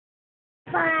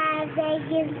5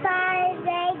 eggs,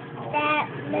 that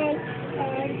makes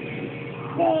sense.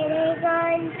 Sitting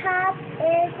on top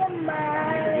is a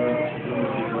mother.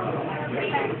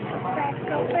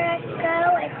 Freckle,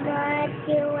 it's what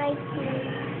do I see?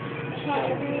 Can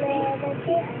little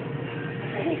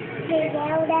bit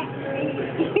out at me.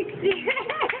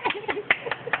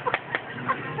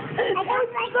 I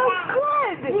don't like so that.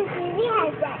 good. He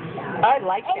has that song. I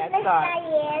like that Miss song.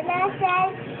 Diana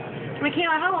says,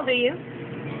 Michaela, how old are you?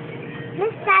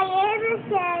 Miss Diana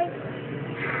says,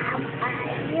 I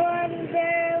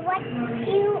wonder what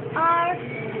you are.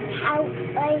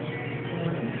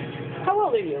 How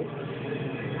old are you?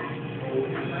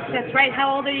 That's right.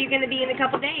 How old are you going to be in a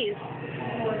couple days?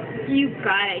 You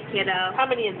got it, kiddo. How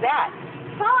many is that?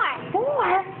 4.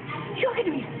 4? You're going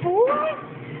to be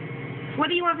 4? What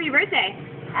do you want for your birthday?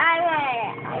 I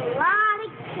want a lot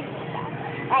of kitty stuff.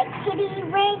 Like kitty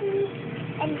rings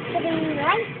and kitty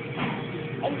lights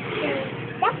and kitty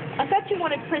stuff. I thought you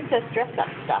wanted princess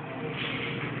dress-up stuff.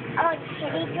 I want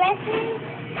kitty dresses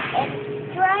and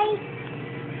stripes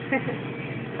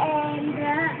and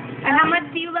And how much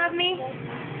do you love me?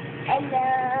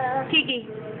 and Kiki,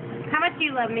 how much do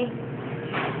you love me?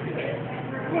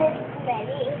 this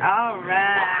many. All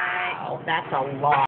right. Wow, that's a lot.